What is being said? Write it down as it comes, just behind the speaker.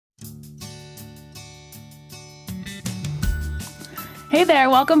Hey there,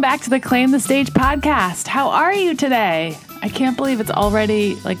 welcome back to the Claim the Stage podcast. How are you today? I can't believe it's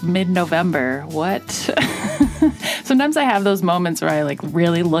already like mid-November. What? Sometimes I have those moments where I like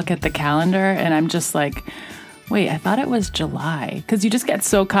really look at the calendar and I'm just like, wait, I thought it was July. Because you just get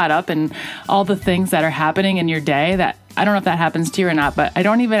so caught up in all the things that are happening in your day that I don't know if that happens to you or not, but I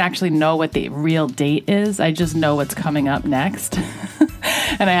don't even actually know what the real date is. I just know what's coming up next.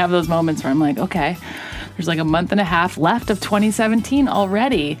 And I have those moments where I'm like, okay, there's like a month and a half left of 2017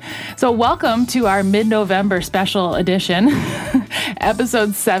 already. So welcome to our mid-November special edition,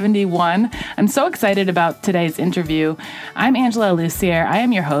 episode 71. I'm so excited about today's interview. I'm Angela Lucier. I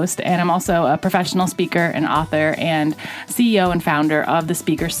am your host, and I'm also a professional speaker and author and CEO and founder of the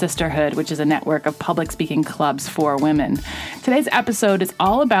Speaker Sisterhood, which is a network of public speaking clubs for women. Today's episode is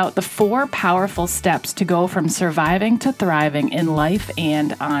all about the 4 powerful steps to go from surviving to thriving in life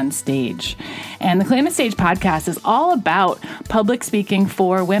and on stage. And the Claim the Stage podcast is all about public speaking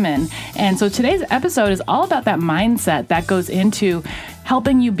for women. And so today's episode is all about that mindset that goes into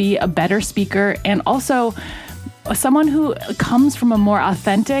helping you be a better speaker and also someone who comes from a more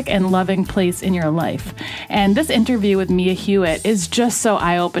authentic and loving place in your life. And this interview with Mia Hewitt is just so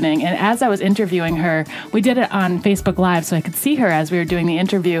eye-opening. And as I was interviewing her, we did it on Facebook Live so I could see her as we were doing the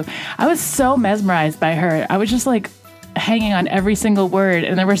interview. I was so mesmerized by her. I was just like hanging on every single word.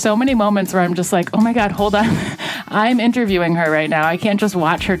 And there were so many moments where I'm just like, oh my God, hold on. I'm interviewing her right now. I can't just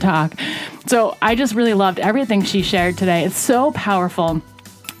watch her talk. So I just really loved everything she shared today. It's so powerful.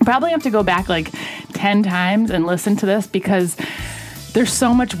 Probably have to go back like 10 times and listen to this because there's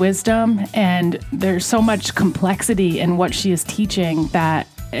so much wisdom and there's so much complexity in what she is teaching that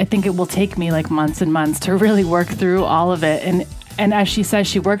I think it will take me like months and months to really work through all of it. And as she says,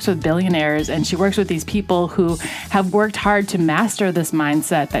 she works with billionaires and she works with these people who have worked hard to master this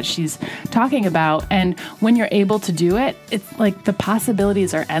mindset that she's talking about. And when you're able to do it, it's like the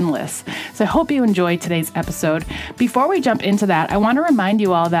possibilities are endless. So I hope you enjoy today's episode. Before we jump into that, I want to remind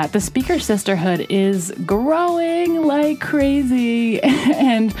you all that the Speaker Sisterhood is growing like crazy.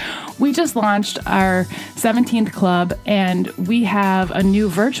 And we just launched our 17th club and we have a new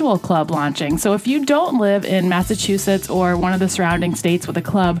virtual club launching. So if you don't live in Massachusetts or one of the surrounding states with a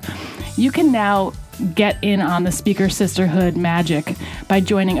club, you can now get in on the Speaker Sisterhood magic by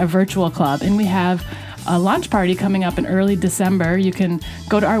joining a virtual club. And we have a launch party coming up in early December. You can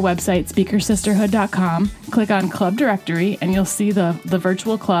go to our website, speakersisterhood.com, click on club directory, and you'll see the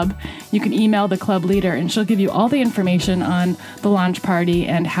virtual club. You can email the club leader, and she'll give you all the information on the launch party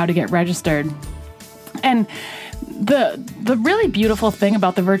and how to get registered. And the really beautiful thing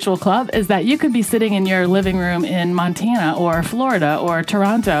about the virtual club is that you could be sitting in your living room in Montana or Florida or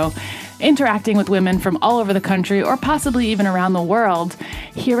Toronto, interacting with women from all over the country or possibly even around the world,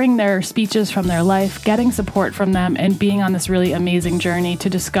 hearing their speeches from their life, getting support from them, and being on this really amazing journey to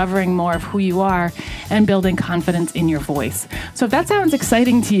discovering more of who you are and building confidence in your voice. So if that sounds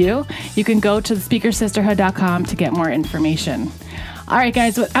exciting to you, you can go to speakersisterhood.com to get more information. All right,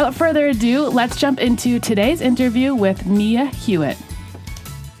 guys, without further ado, let's jump into today's interview with Mia Hewitt.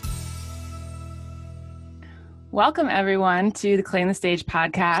 Welcome, everyone, to the Claim the Stage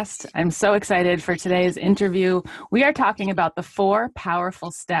podcast. I'm so excited for today's interview. We are talking about the 4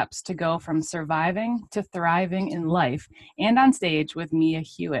 powerful steps to go from surviving to thriving in life and on stage with Mia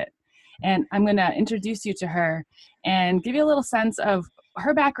Hewitt. And I'm going to introduce you to her and give you a little sense of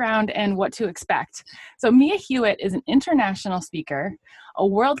her background and what to expect. So Mia Hewitt is an international speaker, a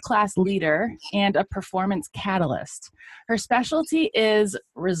world-class leader, and a performance catalyst. Her specialty is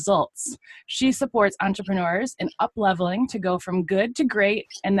results. She supports entrepreneurs in up-leveling to go from good to great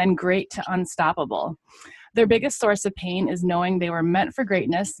and then great to unstoppable. Their biggest source of pain is knowing they were meant for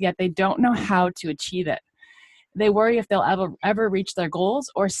greatness, yet they don't know how to achieve it. They worry if they'll ever reach their goals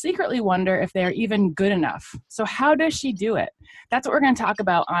or secretly wonder if they are even good enough. So how does she do it? That's what we're going to talk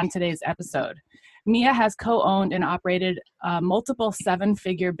about on today's episode. Mia has co-owned and operated multiple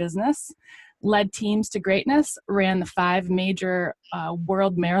 7-figure business, led teams to greatness, ran the 5 major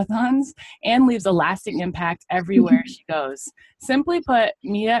world marathons, and leaves a lasting impact everywhere she goes. Simply put,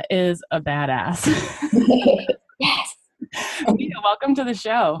 Mia is a badass. Yes. Mia, welcome to the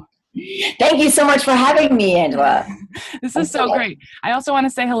show. Thank you so much for having me, Angela. This is so great. I also want to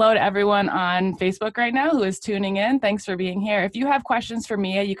say hello to everyone on Facebook right now who is tuning in. Thanks for being here. If you have questions for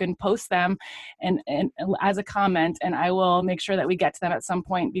Mia, you can post them and as a comment, and I will make sure that we get to them at some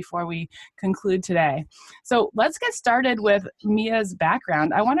point before we conclude today. So let's get started with Mia's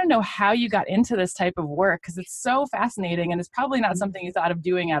background. I want to know how you got into this type of work because it's so fascinating and it's probably not something you thought of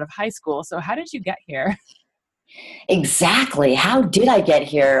doing out of high school. So how did you get here? Exactly. How did I get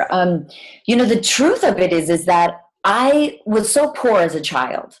here? The truth of it is that I was so poor as a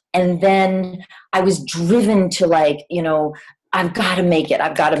child. And then I was driven to like, I've got to make it.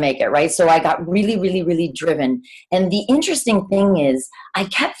 I've got to make it. Right. So I got really, really, really driven. And the interesting thing is I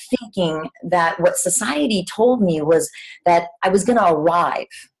kept thinking that what society told me was that I was going to arrive,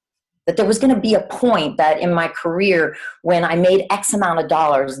 that there was going to be a point that in my career when I made X amount of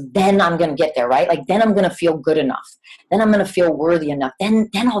dollars, then I'm going to get there, right? Like then I'm going to feel good enough. Then I'm going to feel worthy enough. Then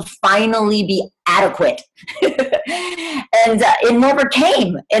I'll finally be adequate. And it never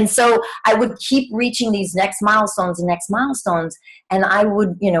came. And so I would keep reaching these next milestones and next milestones. And I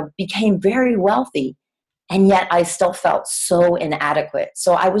would, became very wealthy. And yet I still felt so inadequate.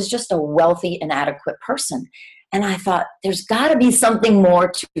 So I was just a wealthy, inadequate person. And I thought, there's got to be something more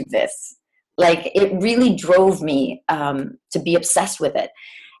to this. Like it really drove me to be obsessed with it.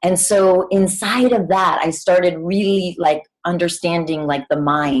 And so inside of that, I started really like understanding like the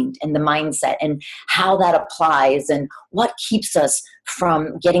mind and the mindset and how that applies and what keeps us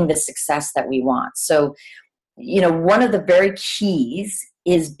from getting the success that we want. So, one of the very keys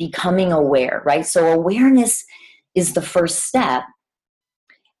is becoming aware, right? So awareness is the first step.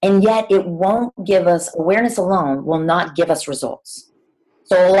 And yet it won't give us, awareness alone will not give us results.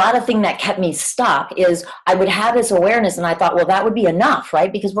 So a lot of thing that kept me stuck is I would have this awareness and I thought, well, that would be enough,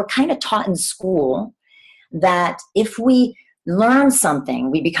 right? Because we're kind of taught in school that if we learn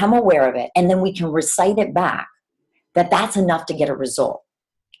something, we become aware of it, and then we can recite it back, that's enough to get a result.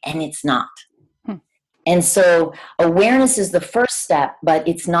 And it's not. And so awareness is the first step, but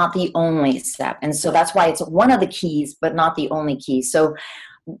it's not the only step. And so that's why it's one of the keys, but not the only key. So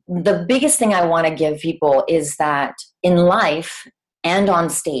the biggest thing I want to give people is that in life and on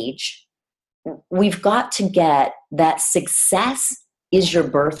stage, we've got to get that success is your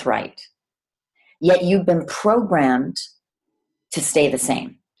birthright. Yet you've been programmed to stay the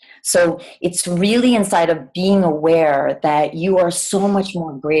same. So it's really inside of being aware that you are so much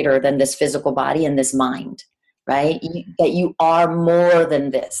more greater than this physical body and this mind, right? That you are more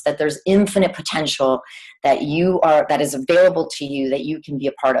than this, that there's infinite potential that is available to you that you can be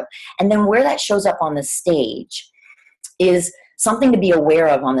a part of. And then where that shows up on the stage is something to be aware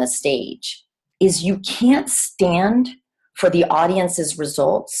of on the stage is you can't stand for the audience's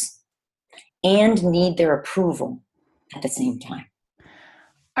results and need their approval at the same time.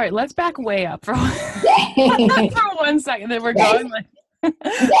 All right, let's back way up for 1 second. Then we're going like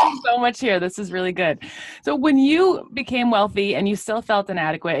so much here. This is really good. So when you became wealthy and you still felt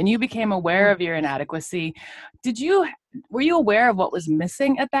inadequate and you became aware of your inadequacy, were you aware of what was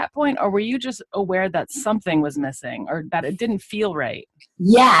missing at that point, or were you just aware that something was missing or that it didn't feel right?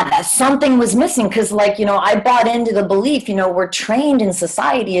 Yeah, that something was missing because I bought into the belief, we're trained in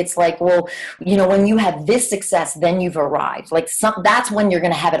society. It's like, well, when you have this success, then you've arrived. Like that's when you're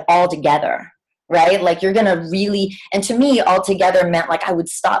going to have it all together, right? Like you're going to really, and to me, all together meant like I would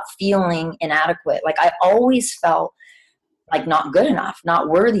stop feeling inadequate. Like I always felt like not good enough, not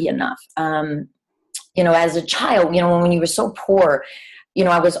worthy enough. As a child, when you were so poor,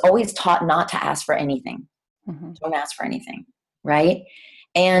 I was always taught not to ask for anything. Mm-hmm. Don't ask for anything. Right.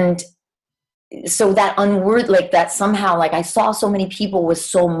 And so that unworthy, like that somehow, like I saw so many people with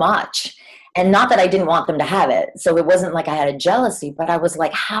so much, and not that I didn't want them to have it. So it wasn't like I had a jealousy, but I was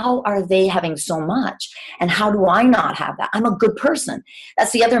like, how are they having so much? And how do I not have that? I'm a good person.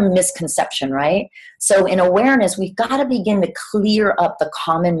 That's the other misconception, right? So in awareness, we've got to begin to clear up the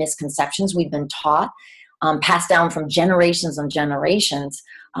common misconceptions we've been taught, passed down from generations and generations.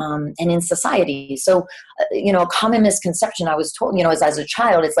 And in society. So, a common misconception I was told, is as a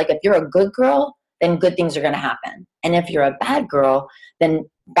child, it's like, if you're a good girl, then good things are going to happen. And if you're a bad girl, then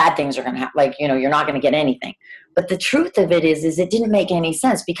bad things are going to happen. Like, you're not going to get anything. But the truth of it is it didn't make any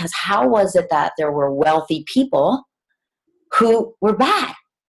sense, because how was it that there were wealthy people who were bad?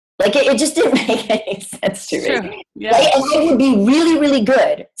 Like it just didn't make any sense to me. Yeah. Right? And it would be really, really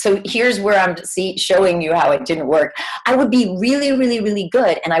good. So here's where I'm showing you how it didn't work. I would be really, really, really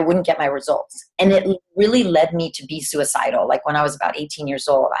good, and I wouldn't get my results. And it really led me to be suicidal. Like when I was about 18 years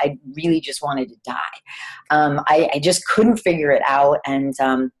old, I really just wanted to die. I just couldn't figure it out. And,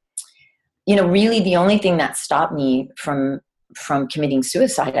 really the only thing that stopped me from committing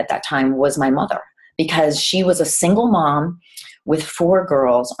suicide at that time was my mother, because she was a single mom with 4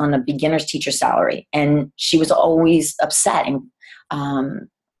 girls on a beginner's teacher salary. And she was always upset. And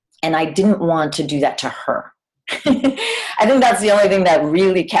I didn't want to do that to her. I think that's the only thing that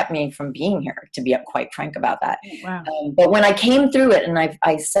really kept me from being here, to be quite frank about that. Wow. But when I came through it, and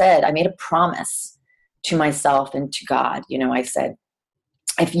I made a promise to myself and to God, I said,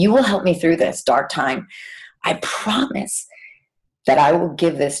 if you will help me through this dark time, I promise that I will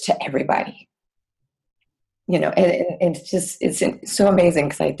give this to everybody. and it's so amazing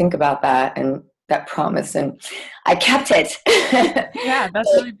because I think about that and that promise, and I kept it. Yeah, that's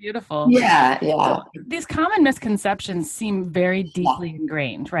really beautiful. Yeah. So these common misconceptions seem very deeply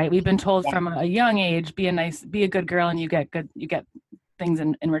ingrained, right? We've been told from a young age, be a good girl, and you get things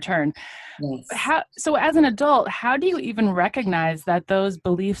in return. Yes. So as an adult, how do you even recognize that those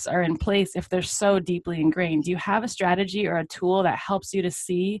beliefs are in place if they're so deeply ingrained? Do you have a strategy or a tool that helps you to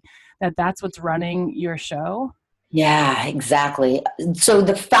see that that's what's running your show? Yeah, exactly. So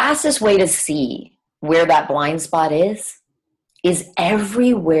the fastest way to see where that blind spot is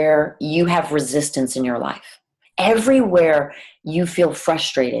everywhere you have resistance in your life. Everywhere you feel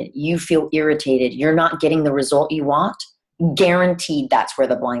frustrated, you feel irritated, you're not getting the result you want, guaranteed that's where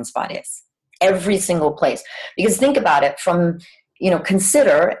the blind spot is. Every single place. Because think about it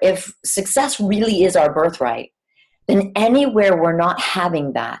consider if success really is our birthright, then anywhere we're not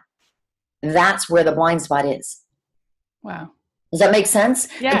having that, that's where the blind spot is. Wow. Does that make sense?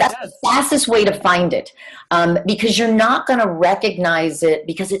 Yeah, that's the fastest way to find it, because you're not going to recognize it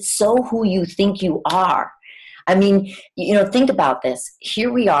because it's so who you think you are. I mean, think about this.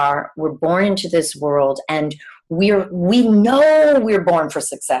 Here we are. We're born into this world, and we know we're born for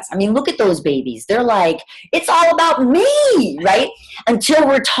success. I mean, look at those babies. They're like, it's all about me, right? Until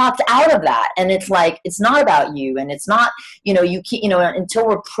we're talked out of that, and it's like it's not about you, and it's not until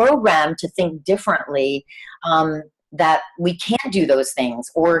we're programmed to think differently. That we can't do those things,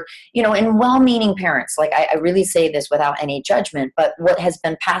 or and well-meaning parents, like I really say this without any judgment, but what has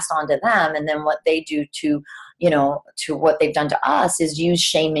been passed on to them, and then what they do to what they've done to us, is use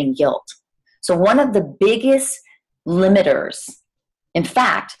shame and guilt. So one of the biggest limiters, in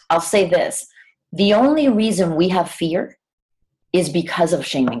fact, I'll say this, the only reason we have fear is because of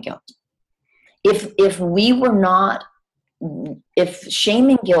shame and guilt. If shame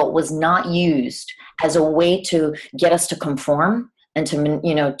and guilt was not used as a way to get us to conform and to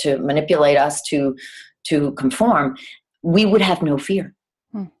manipulate us to conform, we would have no fear.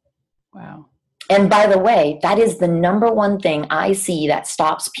 Wow. And by the way, that is the number one thing I see that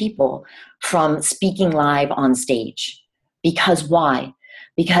stops people from speaking live on stage. Because why?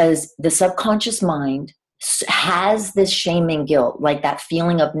 Because the subconscious mind has this shame and guilt, like that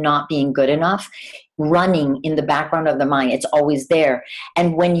feeling of not being good enough, running in the background of the mind. It's always there.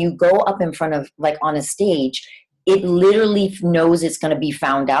 And when you go up in front of, like on a stage, it literally knows it's going to be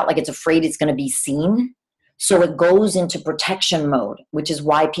found out, like it's afraid it's going to be seen. So it goes into protection mode, which is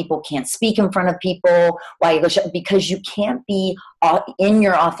why people can't speak in front of people, because you can't be in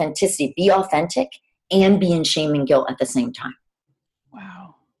your authenticity, be authentic and be in shame and guilt at the same time.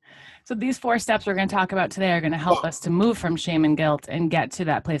 Wow. So these 4 steps we're going to talk about today are going to help us to move from shame and guilt and get to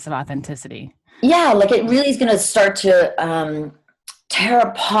that place of authenticity. Yeah, like it really is going to start to tear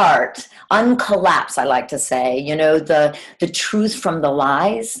apart, uncollapse, I like to say, the truth from the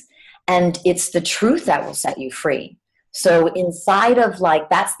lies. And it's the truth that will set you free. So inside of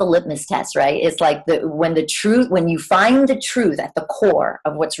that's the litmus test, right? It's like when you find the truth at the core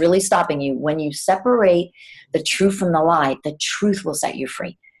of what's really stopping you, when you separate the truth from the lie, the truth will set you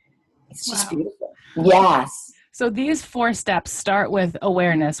free. It's just beautiful. Yes. So these 4 steps start with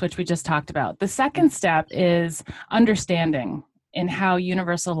awareness, which we just talked about. The second step is understanding in how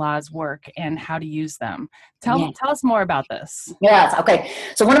universal laws work and how to use them. Tell us more about this. Yes. Okay.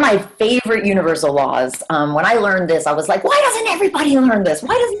 So one of my favorite universal laws, when I learned this, I was like, why doesn't everybody learn this?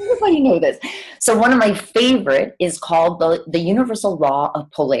 Why doesn't everybody know this? So one of my favorite is called the universal law of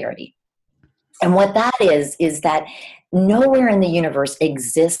polarity. And what that is that nowhere in the universe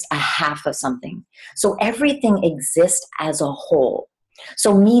exists a half of something. So everything exists as a whole.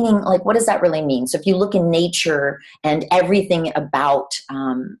 So meaning, like, what does that really mean? So if you look in nature and everything about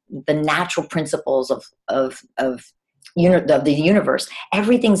the natural principles of the universe,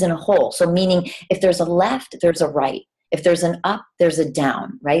 everything's in a whole. So meaning, if there's a left, there's a right. If there's an up, there's a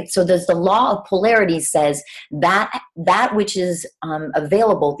down, right? So there's the law of polarity says that which is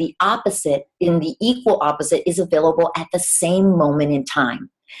available, the opposite, in the equal opposite, is available at the same moment in time.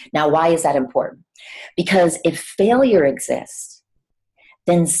 Now, why is that important? Because if failure exists,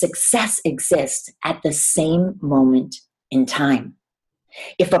 then success exists at the same moment in time.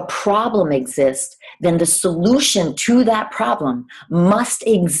 If a problem exists, then the solution to that problem must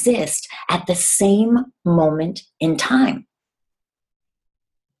exist at the same moment in time.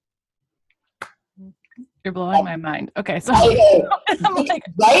 You're blowing my mind. Okay, so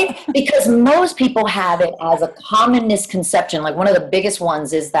right? Because most people have it as a common misconception. Like one of the biggest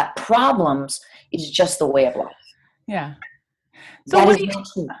ones is that problems is just the way of life. Yeah. So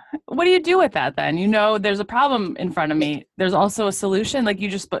what do you do with that then? There's a problem in front of me. There's also a solution. Like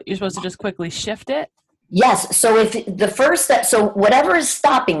you're supposed to just quickly shift it. Yes. So if the first step, so whatever is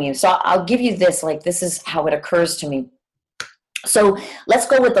stopping you, so I'll give you this, like this is how it occurs to me. So let's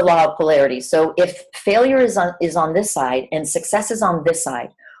go with the law of polarity. So if failure is on this side and success is on this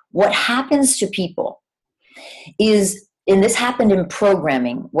side, what happens to people is, and this happened in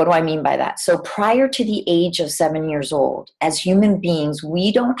programming. What do I mean by that? So prior to the age of 7 years old, as human beings,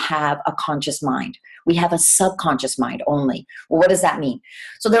 we don't have a conscious mind. We have a subconscious mind only. Well, what does that mean?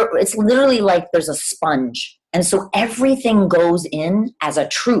 So it's literally like there's a sponge. And so everything goes in as a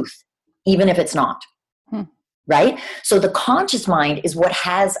truth, even if it's not. Right? So the conscious mind is what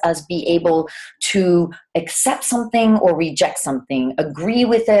has us be able to accept something or reject something, agree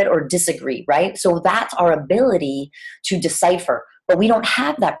with it or disagree, right? So that's our ability to decipher. But we don't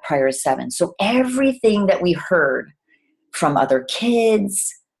have that prior to 7. So everything that we heard from other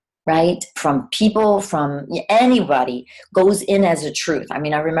kids, right, from people, from anybody, goes in as a truth. I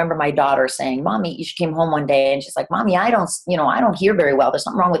mean, I remember my daughter saying, Mommy, she came home one day and she's like, Mommy, I don't hear very well. There's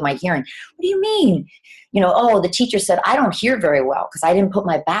something wrong with my hearing. What do you mean? Oh, the teacher said, I don't hear very well because I didn't put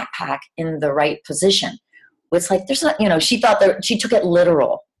my backpack in the right position. It's like, there's not, she thought that she took it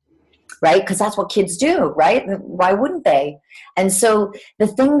literal, right? Because that's what kids do, right? Why wouldn't they? And so the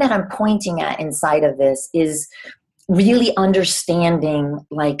thing that I'm pointing at inside of this is really understanding,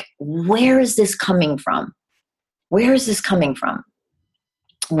 like, where is this coming from? Where is this coming from?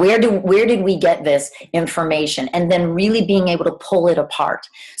 Where did we get this information? And then really being able to pull it apart.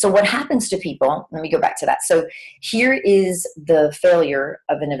 So what happens to people, let me go back to that. So here is the failure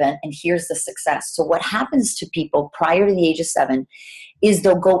of an event and here's the success. So what happens to people prior to the age of 7 is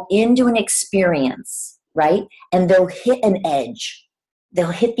they'll go into an experience, right? And they'll hit an edge.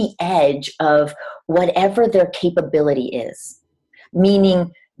 They'll hit the edge of whatever their capability is,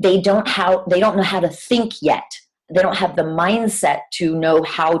 meaning they don't know how to think yet. They don't have the mindset to know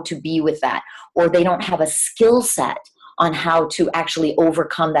how to be with that, or they don't have a skill set on how to actually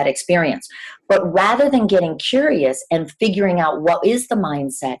overcome that experience. But rather than getting curious and figuring out what is the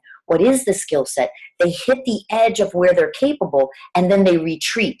mindset, what is the skill set, they hit the edge of where they're capable and then they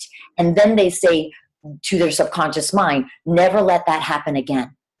retreat. And then they say to their subconscious mind, never let that happen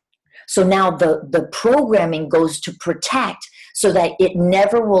again. So now the programming goes to protect so that it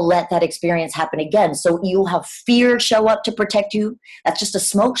never will let that experience happen again. So you'll have fear show up to protect you. That's just a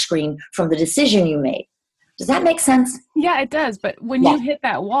smokescreen from the decision you made. Does that make sense? Yeah, it does. But when you hit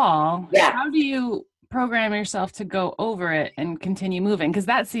that wall, how do you program yourself to go over it and continue moving? Because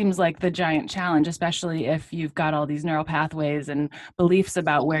that seems like the giant challenge, especially if you've got all these neural pathways and beliefs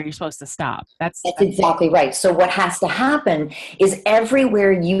about where you're supposed to stop. That's exactly right. So what has to happen is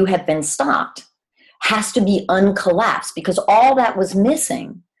everywhere you have been stopped has to be uncollapsed, because all that was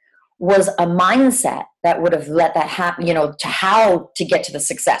missing was a mindset that would have let that happen, to how to get to the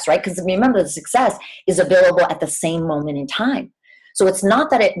success, right? Because remember, the success is available at the same moment in time. So it's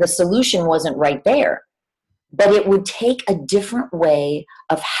not that the solution wasn't right there, but it would take a different way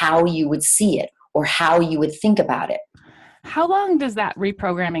of how you would see it or how you would think about it. How long does that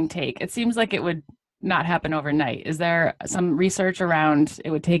reprogramming take? It seems like it would not happen overnight. Is there some research around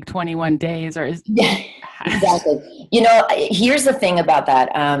it would take 21 days or is... Yeah, exactly. Here's the thing about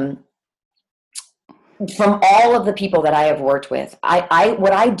that. From all of the people that I have worked with,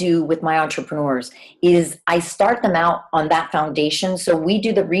 what I do with my entrepreneurs is I start them out on that foundation. So we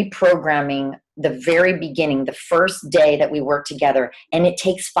do the reprogramming the very beginning, the first day that we work together, and it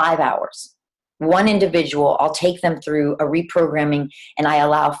takes 5 hours. One individual, I'll take them through a reprogramming and I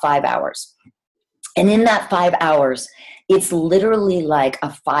allow 5 hours. And in that 5 hours, it's literally like a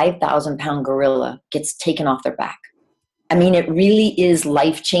 5,000-pound gorilla gets taken off their back. I mean, it really is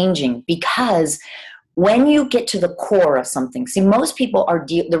life-changing, because when you get to the core of something, see, most people are,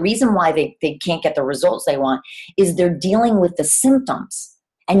 the reason why they can't get the results they want is they're dealing with the symptoms.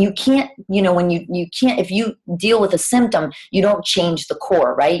 And you can't, you can't, if you deal with a symptom, you don't change the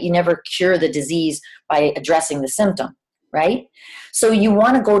core, right? You never cure the disease by addressing the symptom, right? So you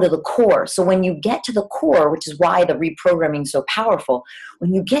want to go to the core. So when you get to the core, which is why the reprogramming is so powerful,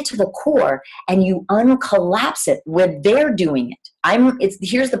 when you get to the core and you uncollapse it where they're doing it,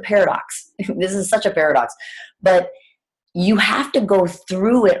 here's the paradox. This is such a paradox, but you have to go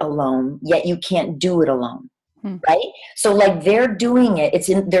through it alone, yet you can't do it alone. Right? So like they're doing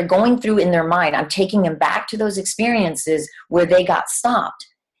it, they're going through in their mind. I'm taking them back to those experiences where they got stopped,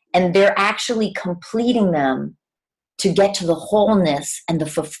 and they're actually completing them to get to the wholeness and the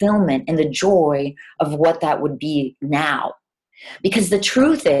fulfillment and the joy of what that would be now. Because the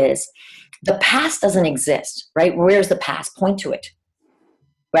truth is, the past doesn't exist, right? Where's the past? Point to it,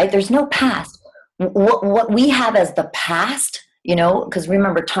 right? There's no past. What we have as the past, because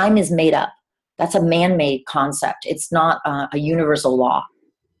remember, time is made up. That's a man-made concept. It's not a universal law.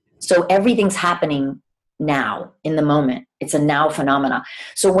 So everything's happening now, in the moment. It's a now phenomena.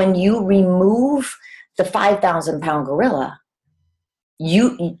 So when you remove the 5,000-pound gorilla,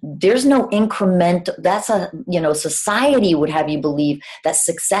 there's no increment. That's society would have you believe that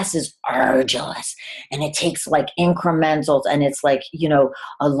success is arduous and it takes like incrementals and it's like,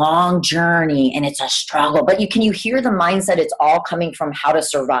 a long journey and it's a struggle. But can you hear the mindset? It's all coming from how to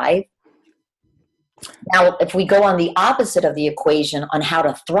survive. Now, if we go on the opposite of the equation on how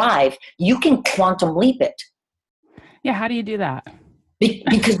to thrive, you can quantum leap it. Yeah. How do you do that?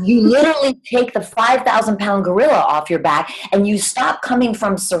 Because you literally take the 5,000-pound gorilla off your back and you stop coming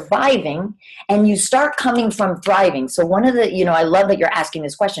from surviving and you start coming from thriving. So one of the, I love that you're asking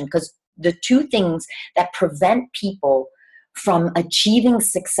this question, because the two things that prevent people from achieving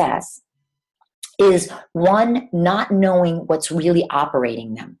success is, one, not knowing what's really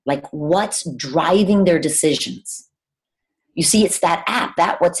operating them, like what's driving their decisions. You see, it's that app,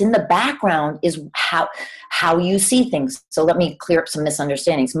 that what's in the background is how you see things. So let me clear up some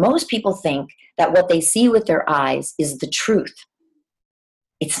misunderstandings. Most people think that what they see with their eyes is the truth.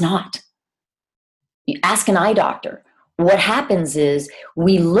 It's not. You ask an eye doctor. What happens is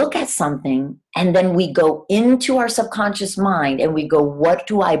we look at something and then we go into our subconscious mind and we go, what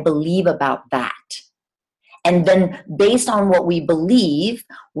do I believe about that? And then based on what we believe,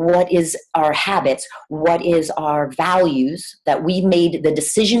 what is our habits, what is our values that we made, the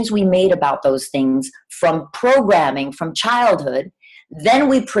decisions we made about those things from programming, from childhood, then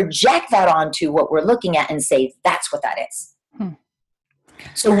we project that onto what we're looking at and say, that's what that is.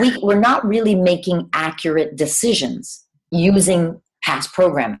 So we're not really making accurate decisions using past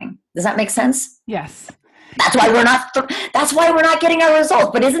programming. Does that make sense? Yes. That's why we're not getting our results.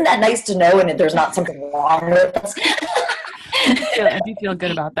 But isn't that nice to know? And there's not something wrong with us. I do feel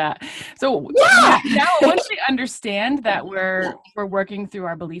good about that. So now once we understand that we're working through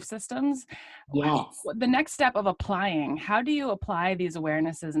our belief systems, yes, the next step of applying, how do you apply these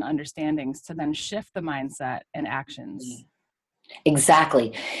awarenesses and understandings to then shift the mindset and actions?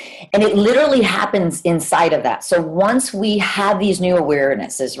 Exactly. And it literally happens inside of that. So once we have these new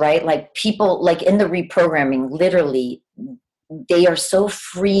awarenesses, right? Like people, like in the reprogramming, literally, they are so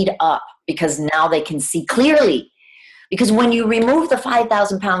freed up because now they can see clearly. Because when you remove the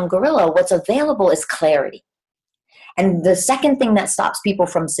 5,000-pound gorilla, what's available is clarity. And the second thing that stops people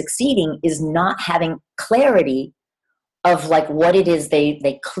from succeeding is not having clarity of like what it is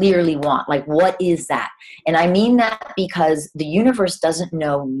they clearly want. Like, what is that? And I mean that because the universe doesn't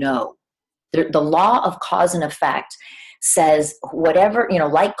know no. The law of cause and effect says whatever,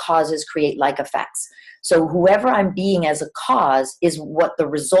 like causes create like effects. So whoever I'm being as a cause is what the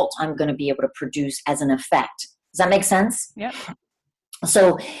result I'm going to be able to produce as an effect. Does that make sense? Yep.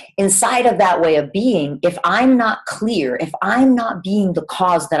 So inside of that way of being, if I'm not clear, if I'm not being the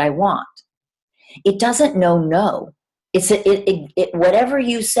cause that I want, it doesn't know no. It's whatever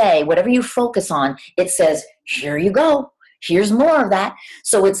you say, whatever you focus on, it says, here you go. Here's more of that.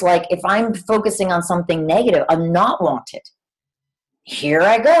 So it's like if I'm focusing on something negative, a not wanted, here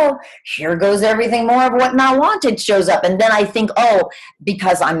I go. Here goes everything more of what not wanted shows up. And then I think,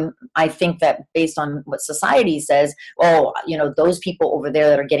 because I think that based on what society says, those people over there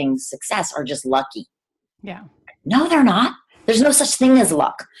that are getting success are just lucky. Yeah. No, they're not. There's no such thing as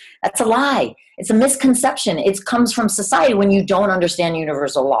luck. That's a lie. It's a misconception. It comes from society when you don't understand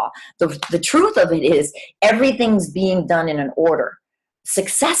universal law. The truth of it is everything's being done in an order.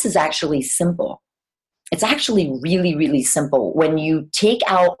 Success is actually simple. It's actually really, really simple. When you take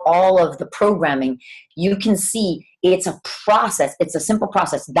out all of the programming, you can see it's a process. It's a simple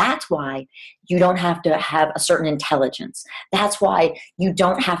process. That's why you don't have to have a certain intelligence. That's why you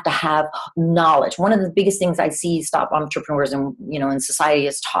don't have to have knowledge. One of the biggest things I see stop entrepreneurs and, in society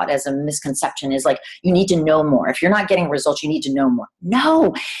is taught as a misconception is like, you need to know more. If you're not getting results, you need to know more.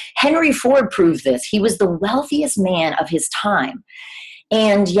 No, Henry Ford proved this. He was the wealthiest man of his time,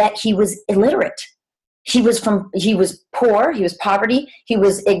 and yet he was illiterate. He was poor, he was poverty, he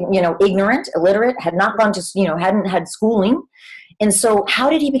was, ignorant, illiterate, had not gone to, hadn't had schooling. And so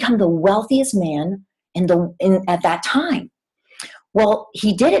how did he become the wealthiest man at that time? Well,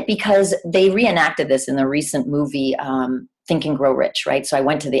 he did it because they reenacted this in the recent movie, Think and Grow Rich, right? So I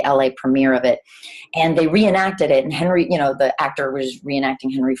went to the LA premiere of it and they reenacted it. And Henry, the actor was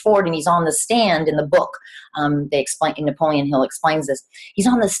reenacting Henry Ford, and he's on the stand in the book. They explain, Napoleon Hill explains this. He's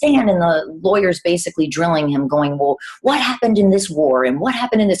on the stand and the lawyer's basically drilling him going, well, what happened in this war? And what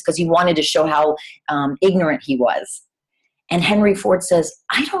happened in this? Because he wanted to show how ignorant he was. And Henry Ford says,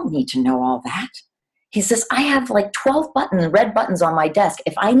 I don't need to know all that. He says, I have like 12 red buttons on my desk.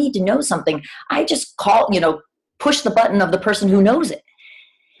 If I need to know something, I just push the button of the person who knows it.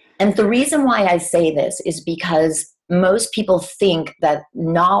 And the reason why I say this is because most people think that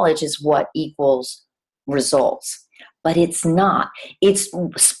knowledge is what equals results, but it's not. It's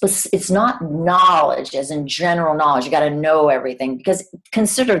not knowledge as in general knowledge. You got to know everything, because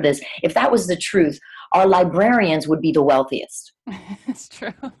consider this. If that was the truth, our librarians would be the wealthiest. It's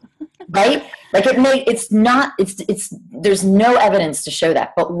true. Right? Like there's no evidence to show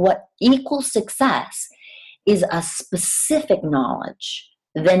that. But what equals success is a specific knowledge,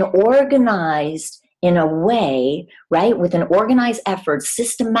 then organized in a way, right, with an organized effort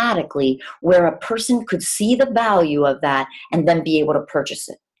systematically, where a person could see the value of that and then be able to purchase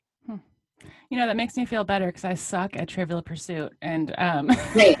it. That makes me feel better, because I suck at Trivial Pursuit. And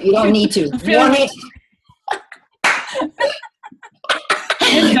Great, you don't need to. You don't need to.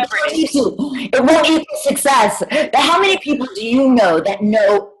 It won't equal success. How many people do you know that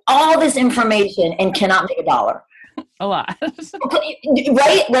know all this information and cannot make $1? A lot.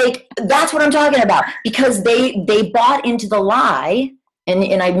 Right? Like, that's what I'm talking about. Because they bought into the lie,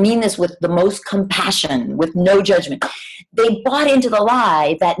 and I mean this with the most compassion, with no judgment. They bought into the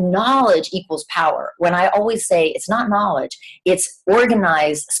lie that knowledge equals power. When I always say it's not knowledge, it's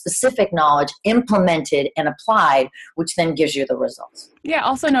organized, specific knowledge, implemented and applied, which then gives you the results. Yeah,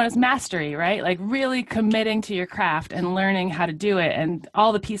 also known as mastery, right? Like really committing to your craft and learning how to do it, and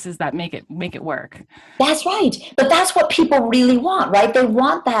all the pieces that make it work. That's right. But that's what people really want, right? They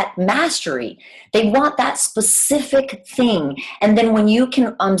want that mastery. They want that specific thing. And then when you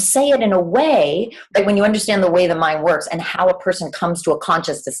can say it in a way, like when you understand the way the mind works and how a person comes to a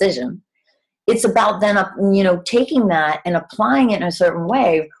conscious decision, it's about then, taking that and applying it in a certain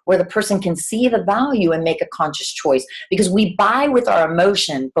way where the person can see the value and make a conscious choice. Because we buy with our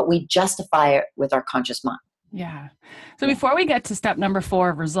emotion, but we justify it with our conscious mind. Yeah. So before we get to step number 4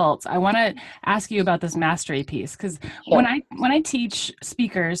 of results, I want to ask you about this mastery piece, because when I teach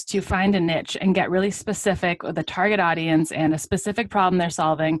speakers to find a niche and get really specific with a target audience and a specific problem they're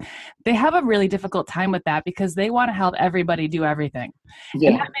solving, they have a really difficult time with that, because they want to help everybody do everything.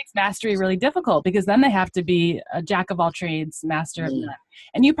 Yeah. And that makes mastery really difficult, because then they have to be a jack of all trades, master of none.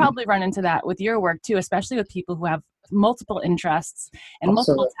 And you probably run into that with your work too, especially with people who have multiple interests and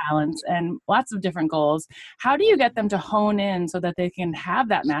multiple talents and lots of different goals. How do you get them to hone in so that they can have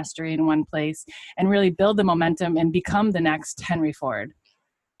that mastery in one place and really build the momentum and become the next Henry Ford?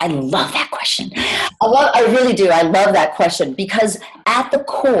 I love that question. I really do. I love that question, because at the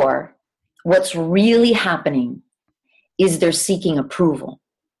core, what's really happening is they're seeking approval.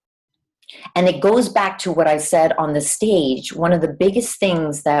 And it goes back to what I said on the stage. One of the biggest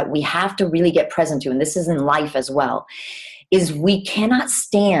things that we have to really get present to, and this is in life as well, is we cannot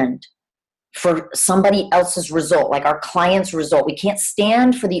stand for somebody else's result, like our client's result. We can't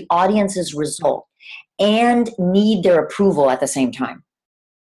stand for the audience's result and need their approval at the same time.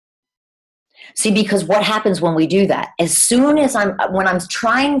 See, because what happens when we do that? As soon as when I'm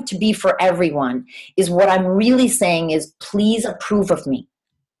trying to be for everyone, is what I'm really saying is, please approve of me.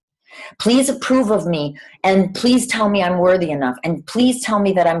 Please approve of me, and please tell me I'm worthy enough, and please tell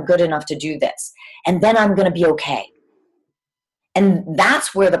me that I'm good enough to do this, and then I'm going to be okay. And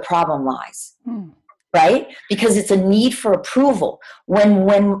that's where the problem lies, right? Because it's a need for approval.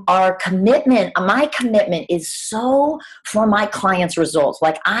 When our commitment, my commitment is so for my clients' results,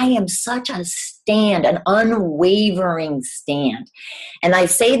 like I am such a stand, an unwavering stand. And I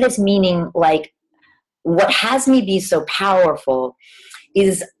say this meaning, like, what has me be so powerful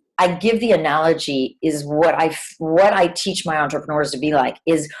is, I give the analogy, is what I teach my entrepreneurs to be like,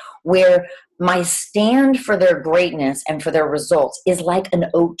 is where my stand for their greatness and for their results is like an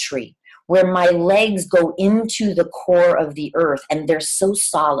oak tree, where my legs go into the core of the earth and they're so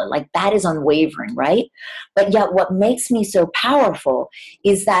solid, like that is unwavering, right? But yet what makes me so powerful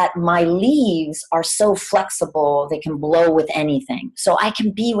is that my leaves are so flexible, they can blow with anything. So I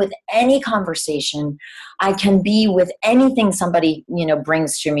can be with any conversation, I can be with anything somebody,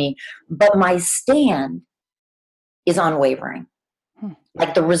 brings to me, but my stand is unwavering.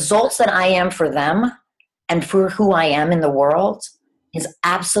 Like the results that I am for them and for who I am in the world is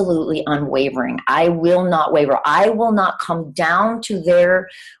absolutely unwavering. I will not waver. I will not come down to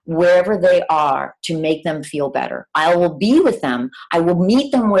wherever they are to make them feel better. I will be with them. I will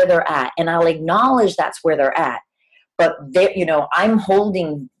meet them where they're at, and I'll acknowledge that's where they're at. But I'm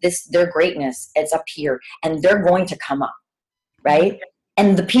holding their greatness. It's up here, and they're going to come up, right?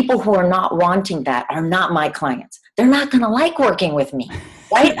 And the people who are not wanting that are not my clients. They're not going to like working with me.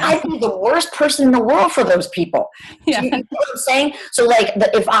 right? I'd be the worst person in the world for those people. Yeah. You know what I'm saying? So like,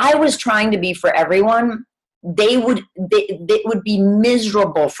 if I was trying to be for everyone, it would be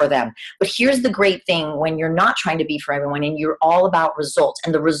miserable for them. But here's the great thing: when you're not trying to be for everyone and you're all about results,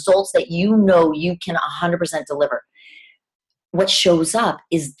 and the results that you know you can 100% deliver, what shows up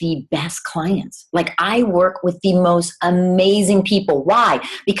is the best clients. Like, I work with the most amazing people. Why?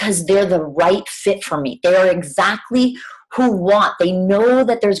 Because they're the right fit for me. They are exactly they know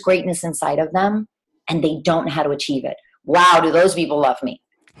that there's greatness inside of them, and they don't know how to achieve it. Wow, do those people love me,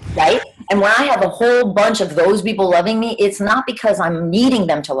 right? And when I have a whole bunch of those people loving me, it's not because I'm needing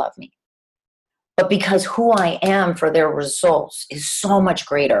them to love me, but because who I am for their results is so much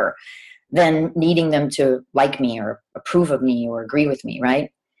greater than needing them to like me or approve of me or agree with me,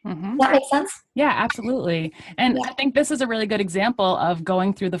 right? Mm-hmm. Does that make sense? Yeah, absolutely. And I think this is a really good example of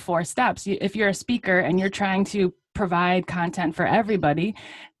going through the 4 steps. If you're a speaker and you're trying to provide content for everybody,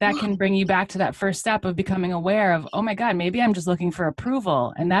 that can bring you back to that first step of becoming aware of, oh my God, maybe I'm just looking for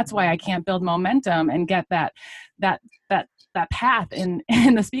approval. And that's why I can't build momentum and get that path in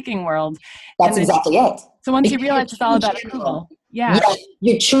the speaking world. That's exactly it. So once you realize it's all about approval. Yeah.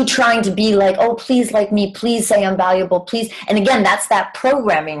 You're trying to be like, oh, please like me, please say I'm valuable, please. And again, that's that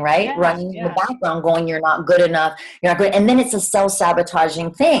programming, right? Running in the background going, you're not good enough, you're not good. And then it's a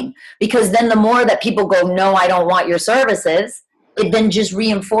self-sabotaging thing, because then the more that people go, no, I don't want your services, it then just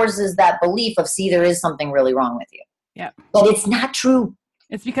reinforces that belief of, see, there is something really wrong with you. Yeah. But it's not true.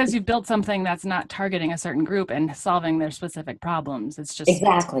 It's because you've built something that's not targeting a certain group and solving their specific problems. It's just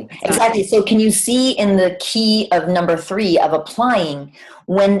exactly. So can you see in the key of number 3 of applying,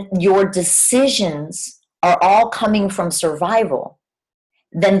 when your decisions are all coming from survival,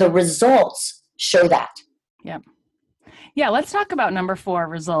 then the results show that. Yeah. Yeah, let's talk about number 4,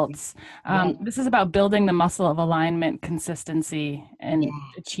 results. This is about building the muscle of alignment, consistency, and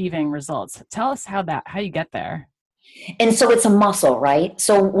achieving results. Tell us how you get there. And so it's a muscle, right?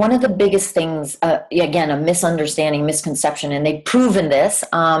 So one of the biggest things, again, a misunderstanding, misconception, and they've proven this,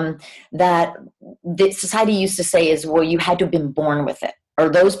 that the society used to say is, well, you had to have been born with it. Or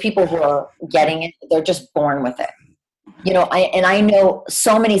those people who are getting it, they're just born with it. You know, I know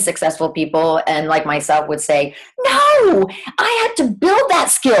so many successful people, and like myself would say, no, I had to build that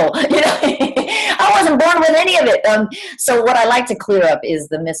skill. You know, I wasn't born with any of it. So what I like to clear up is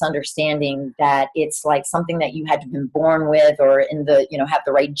the misunderstanding that it's like something that you had to have been born with, or in the, you know, have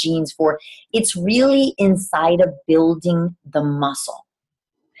the right genes for. It's really inside of building the muscle.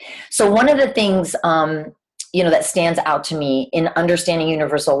 So one of the things, you know, that stands out to me in understanding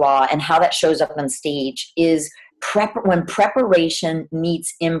universal law and how that shows up on stage is when preparation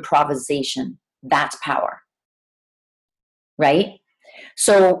meets improvisation. That's power, right?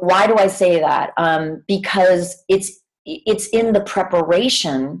 So why do I say that? Because it's in the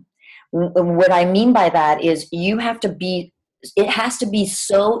preparation. What I mean by that is you have to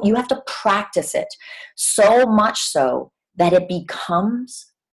practice it so much so that it becomes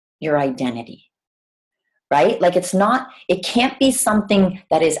your identity, right? Like it can't be something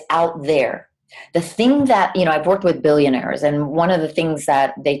that is out there. The thing that, you know, I've worked with billionaires, and one of the things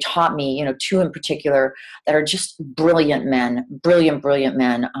that they taught me, you know, 2 in particular that are just brilliant men, brilliant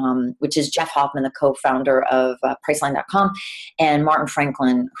men, which is Jeff Hoffman, the co-founder of Priceline.com, and Martin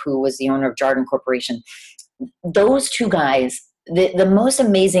Franklin, who was the owner of Jarden Corporation. Those 2 guys, the most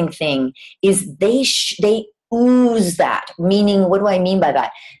amazing thing is they ooze that. Meaning, what do I mean by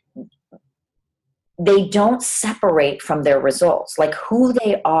that? They don't separate from their results. Like, who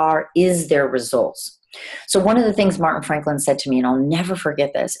they are is their results. So one of the things Martin Franklin said to me, and I'll never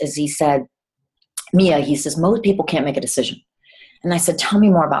forget this, is he said, Mia, he says, most people can't make a decision. And I said, tell me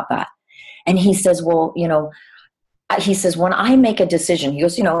more about that. And he says, well, you know, he says, when I make a decision, he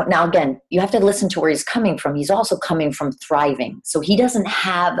goes, you know, now again, you have to listen to where he's coming from. He's also coming from thriving. So he doesn't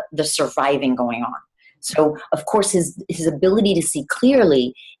have the surviving going on. So, of course, his ability to see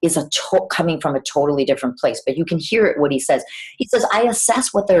clearly is coming from a totally different place. But you can hear it, what he says. He says, I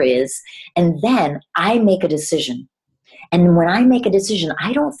assess what there is, and then I make a decision. And when I make a decision,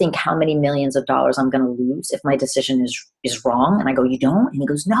 I don't think how many millions of dollars I'm going to lose if my decision is wrong. And I go, you don't? And he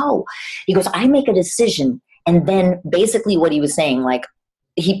goes, no. He goes, I make a decision. And then basically what he was saying, like,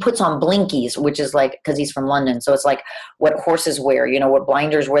 he puts on blinkies, which is like, because he's from London, so it's like what horses wear, you know, what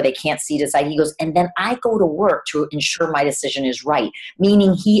blinders wear, they can't see to side. He goes, and then I go to work to ensure my decision is right,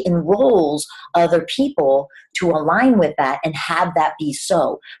 meaning he enrolls other people to align with that and have that be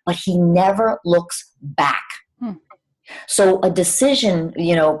so, but he never looks back. So a decision,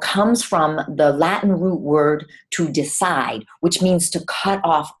 you know, comes from the Latin root word to decide, which means to cut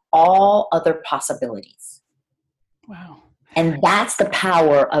off all other possibilities. Wow. And that's the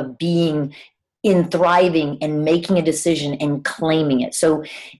power of being in thriving and making a decision and claiming it. So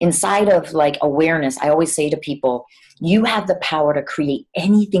inside of like awareness, I always say to people, you have the power to create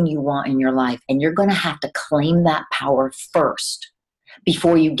anything you want in your life, and you're going to have to claim that power first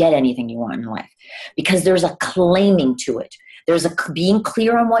before you get anything you want in life, because there's a claiming to it. There's a being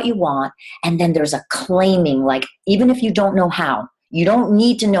clear on what you want, and then there's a claiming, like even if you don't know how, you don't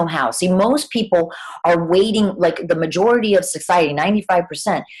need to know how. See, most people are waiting, like the majority of society,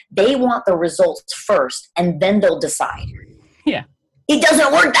 95%, they want the results first and then they'll decide. Yeah. It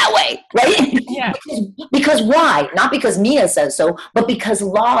doesn't work that way, right? Yeah. Because why? Not because Mia says so, but because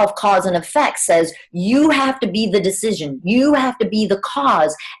law of cause and effect says you have to be the decision. You have to be the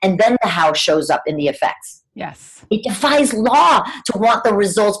cause, and then the how shows up in the effects. Yes. It defies law to want the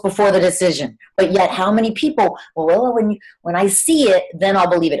results before the decision. But yet how many people, well, when I see it, then I'll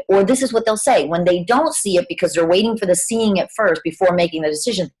believe it. Or this is what they'll say. When they don't see it because they're waiting for the seeing it first before making the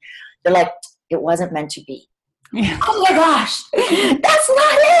decision, they're like, it wasn't meant to be. Yeah. Oh my gosh, that's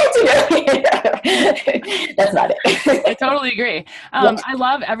not it. That's not it. I totally agree. I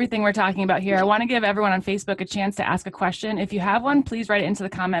love everything we're talking about here. I want to give everyone on Facebook a chance to ask a question. If you have one, please write it into the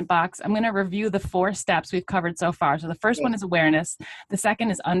comment box. I'm going to review the 4 steps we've covered so far. So the first one is awareness. The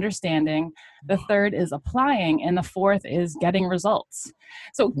second is understanding. The third is applying. And the fourth is getting results.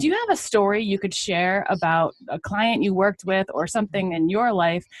 So do you have a story you could share about a client you worked with or something in your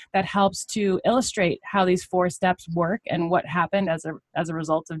life that helps to illustrate how these 4 steps work and what happened as a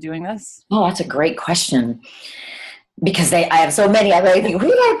result of doing this? Oh, that's a great question. Because I have so many, I'm like, who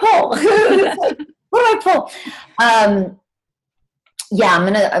do I pull? Who do I pull? Yeah,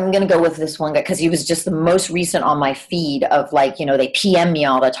 I'm gonna go with this one guy because he was just the most recent on my feed of like, they PM me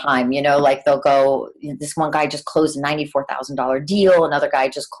all the time, like they'll go, this one guy just closed a $94,000 deal. Another guy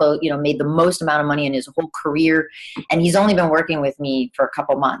just made the most amount of money in his whole career. And he's only been working with me for a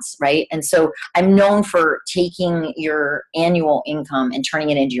couple months. Right. And so I'm known for taking your annual income and turning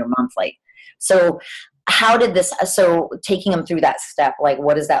it into your monthly. So taking them through that step, like,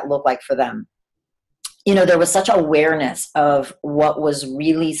 what does that look like for them? There was such awareness of what was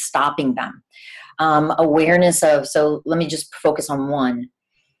really stopping them. So let me just focus on one.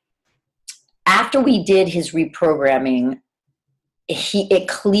 After we did his reprogramming, it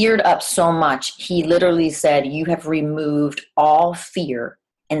cleared up so much. He literally said, you have removed all fear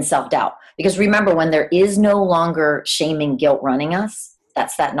and self-doubt. Because remember, when there is no longer shame and guilt running us,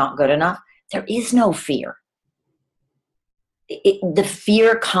 that's not good enough. There is no fear. The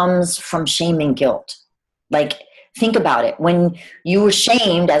fear comes from shame and guilt. Like, think about it. When you were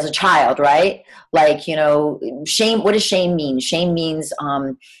shamed as a child, right? Like, shame, what does shame mean? Shame means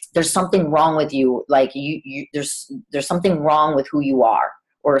there's something wrong with you. Like there's something wrong with who you are,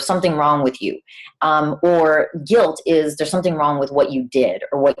 or something wrong with you. Or guilt is there's something wrong with what you did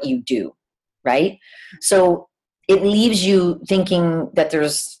or what you do, right? So it leaves you thinking that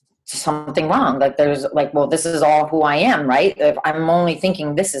there's something wrong. Like there's like, well, this is all who I am, right? If I'm only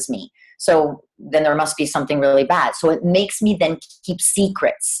thinking this is me. So then there must be something really bad. So it makes me then keep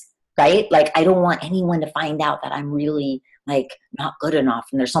secrets, right? Like I don't want anyone to find out that I'm really like not good enough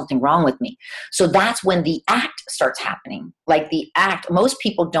and there's something wrong with me. So that's when the act starts happening. Like the act, most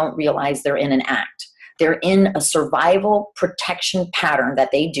people don't realize they're in an act. They're in a survival protection pattern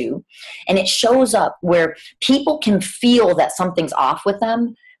that they do. And it shows up where people can feel that something's off with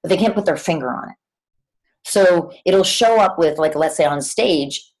them, but they can't put their finger on it. So it'll show up with, like, let's say on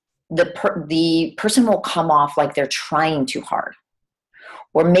stage, the person will come off like they're trying too hard.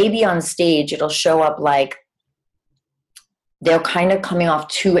 Or maybe on stage, it'll show up like they're kind of coming off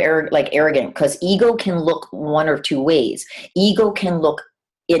too arrogant, because ego can look one or two ways. Ego can look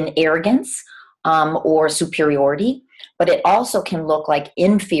in arrogance or superiority, but it also can look like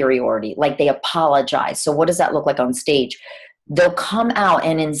inferiority, like they apologize. So what does that look like on stage? They'll come out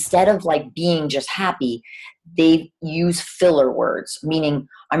and instead of like being just happy, they use filler words, meaning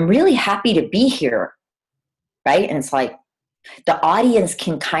I'm really happy to be here, right? And it's like the audience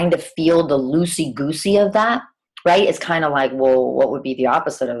can kind of feel the loosey-goosey of that, right? It's kind of like, well, what would be the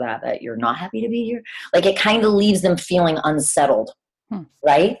opposite of that? That you're not happy to be here? Like it kind of leaves them feeling unsettled,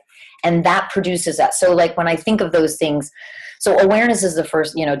 right? And that produces that. So like when I think of those things, so awareness is the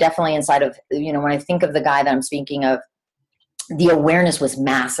first, definitely inside of, when I think of the guy that I'm speaking of, the awareness was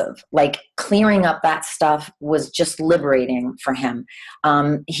massive. Like clearing up that stuff was just liberating for him.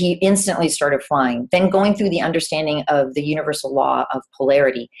 He instantly started flying. Then going through the understanding of the universal law of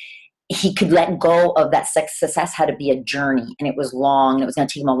polarity, he could let go of that. Success had to be a journey, and it was long, and it was going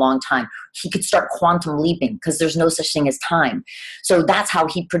to take him a long time. He could start quantum leaping because there's no such thing as time. So that's how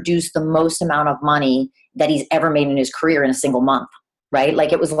he produced the most amount of money that he's ever made in his career in a single month, right?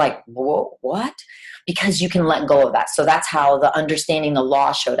 Like, it was like, whoa, what? Because you can let go of that. So that's how the understanding the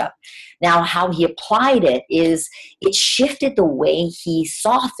law showed up. Now, how he applied it is it shifted the way he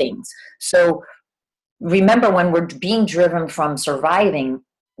saw things. So remember, when we're being driven from surviving,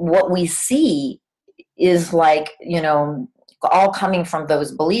 what we see is like, all coming from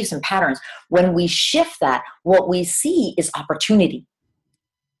those beliefs and patterns. When we shift that, what we see is opportunity.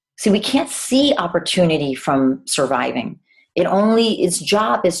 See, we can't see opportunity from surviving. Its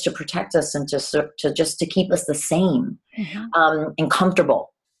job is to protect us and to keep us the same, and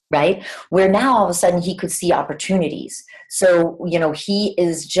comfortable, right? Where now all of a sudden he could see opportunities. So, he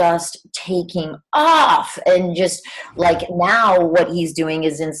is just taking off, and just like, now what he's doing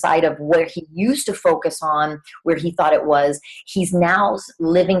is inside of where he used to focus on, where he thought it was. He's now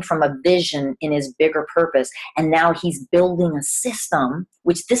living from a vision in his bigger purpose. And now he's building a system,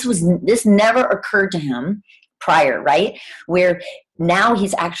 which this never occurred to him prior, right? Where now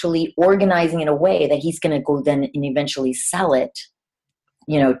he's actually organizing in a way that he's going to go then and eventually sell it,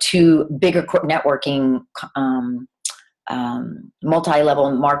 to bigger networking,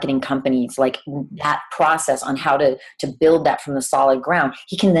 multi-level marketing companies, like that process on how to build that from the solid ground.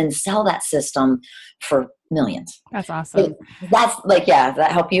 He can then sell that system for millions. That's awesome. That's like, yeah, does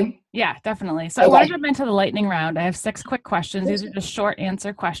that help you? Yeah, definitely. So I want to jump into the lightning round. I have 6 quick questions. These are just short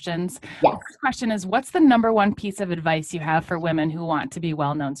answer questions. Yes. The first question is, what's the number one piece of advice you have for women who want to be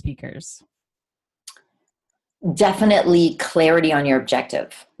well-known speakers? Definitely clarity on your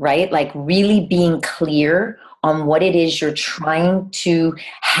objective, right? Like, really being clear on what it is you're trying to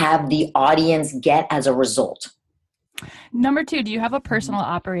have the audience get as a result. Number 2, do you have a personal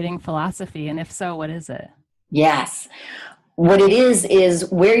operating philosophy? And if so, what is it? Yes. What it is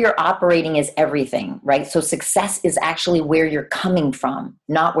where you're operating is everything, right? So success is actually where you're coming from,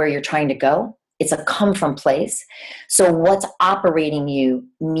 not where you're trying to go. It's a come from place. So what's operating you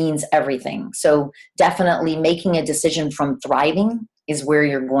means everything. So definitely making a decision from thriving is where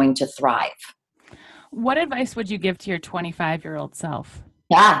you're going to thrive. What advice would you give to your 25-year-old self?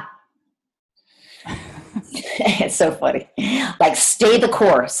 Yeah. It's so funny. Like, stay the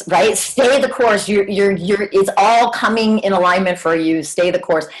course, right? Stay the course. It's all coming in alignment for you. Stay the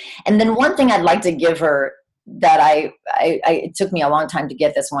course. And then one thing I'd like to give her that it took me a long time to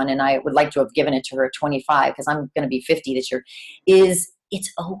get this one, and I would like to have given it to her at 25, because I'm going to be 50 this year, is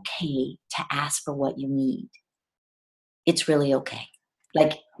it's okay to ask for what you need. It's really okay.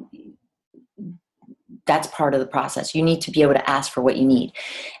 Like, that's part of the process. You need to be able to ask for what you need.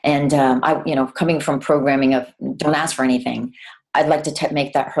 And coming from programming of don't ask for anything, I'd like to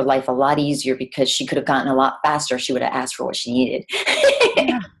make that her life a lot easier, because she could have gotten a lot faster. She would have asked for what she needed.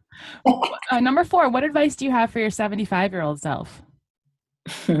 Yeah. Number 4, what advice do you have for your 75-year-old self?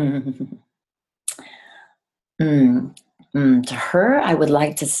 To her, I would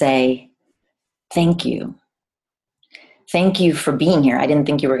like to say, thank you. Thank you for being here. I didn't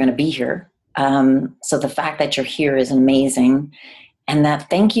think you were going to be here. So the fact that you're here is amazing. And that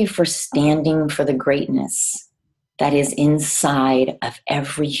thank you for standing for the greatness that is inside of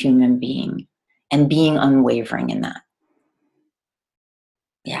every human being and being unwavering in that.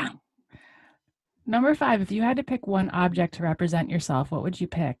 Yeah. Number 5, if you had to pick one object to represent yourself, what would you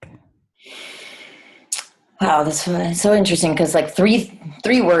pick? Wow, this is so interesting, because like three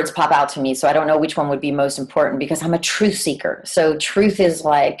words pop out to me. So I don't know which one would be most important, because I'm a truth seeker. So truth is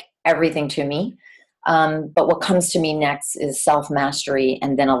like everything to me. But what comes to me next is self-mastery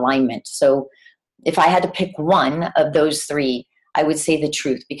and then alignment. So if I had to pick one of those 3, I would say the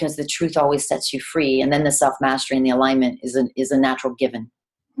truth, because the truth always sets you free. And then the self-mastery and the alignment is a natural given.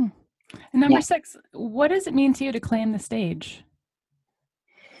 And number 6, what does it mean to you to claim the stage?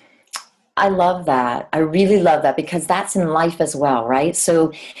 I love that. I really love that, because that's in life as well, right?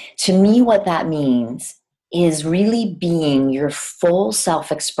 So to me, what that means is really being your full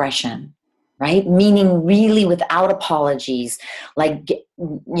self-expression, right? Meaning really without apologies, like,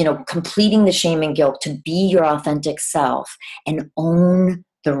 completing the shame and guilt to be your authentic self and own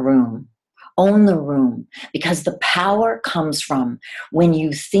the room. Own the room, because the power comes from when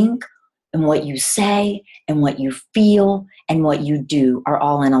you think and what you say and what you feel and what you do are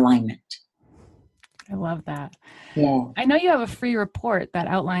all in alignment. I love that. Yeah. I know you have a free report that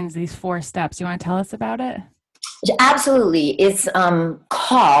outlines these 4 steps. You want to tell us about it? Absolutely. It's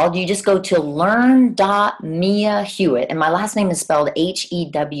called, you just go to learn.miahewitt, and my last name is spelled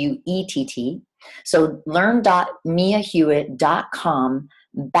Hewett. So learn.miahewitt.com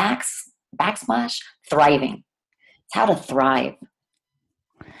backslash thriving. It's how to thrive.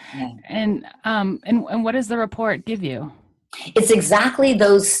 Yeah. And what does the report give you? It's exactly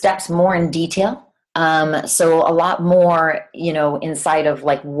those steps more in detail. So a lot more, inside of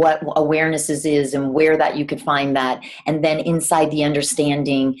like what awareness is and where that you could find that, and then inside the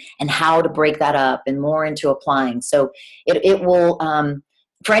understanding and how to break that up and more into applying. So it will,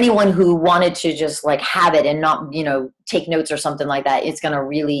 for anyone who wanted to just like have it and not, take notes or something like that, it's going to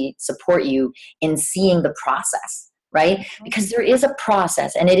really support you in seeing the process, right? Because there is a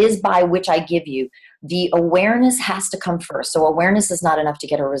process, and it is by which I give you. The awareness has to come first. So awareness is not enough to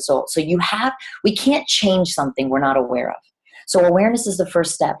get a result. So we can't change something we're not aware of. So awareness is the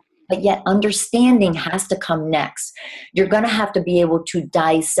first step, but yet understanding has to come next. You're going to have to be able to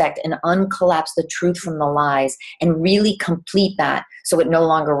dissect and uncollapse the truth from the lies and really complete that so it no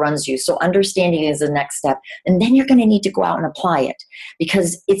longer runs you. So understanding is the next step. And then you're going to need to go out and apply it,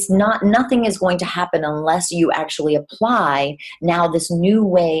 because nothing is going to happen unless you actually apply now this new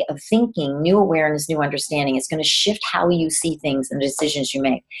way of thinking, new awareness, new understanding. It's going to shift how you see things and the decisions you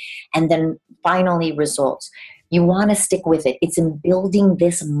make. And then finally, results. You want to stick with it. It's in building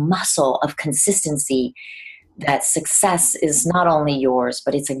this muscle of consistency that success is not only yours,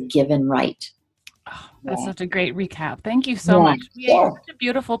 but it's a given right. Oh, that's such a great recap. Thank you so much. You're such a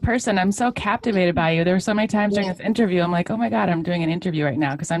beautiful person. I'm so captivated by you. There were so many times during this interview, I'm like, oh my God, I'm doing an interview right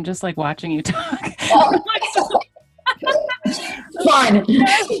now, because I'm just like watching you talk. Fun.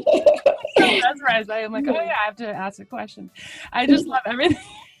 Mesmerized. I'm like, oh yeah, I have to ask a question. I just love everything.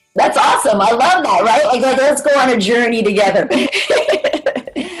 That's awesome. I love that, right? Like let's go on a journey together.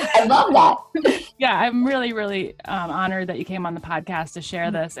 I love that. Yeah, I'm really, really honored that you came on the podcast to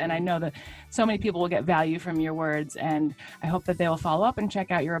share this. And I know that so many people will get value from your words. And I hope that they will follow up and check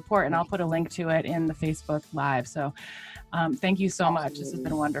out your report. And I'll put a link to it in the Facebook Live. So thank you so much. This has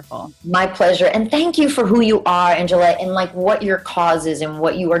been wonderful. My pleasure. And thank you for who you are, Angela, and like what your cause is and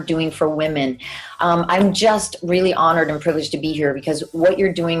what you are doing for women. I'm just really honored and privileged to be here, because what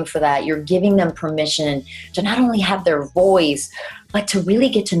you're doing for that, you're giving them permission to not only have their voice, but to really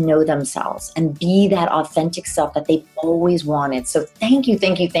get to know themselves and be that authentic self that they've always wanted. So thank you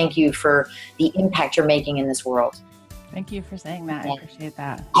for the impact you're making in this world. Thank you for saying that. I appreciate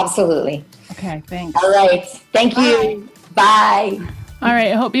that. Absolutely. Okay, thanks. All right. Thank you. Bye. All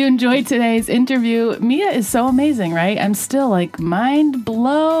right. I hope you enjoyed today's interview. Mia is so amazing, right? I'm still like mind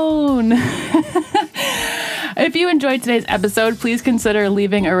blown. If you enjoyed today's episode, please consider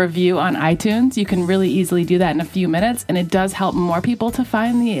leaving a review on iTunes. You can really easily do that in a few minutes, and it does help more people to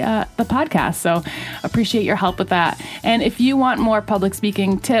find the podcast. So appreciate your help with that. And if you want more public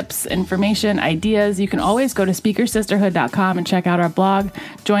speaking tips, information, ideas, you can always go to speakersisterhood.com and check out our blog,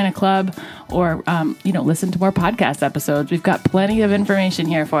 join a club, or listen to more podcast episodes. We've got plenty of information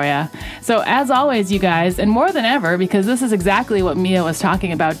here for you. So as always, you guys, and more than ever, because this is exactly what Mia was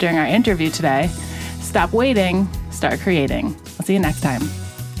talking about during our interview today, stop waiting, start creating. I'll see you next time.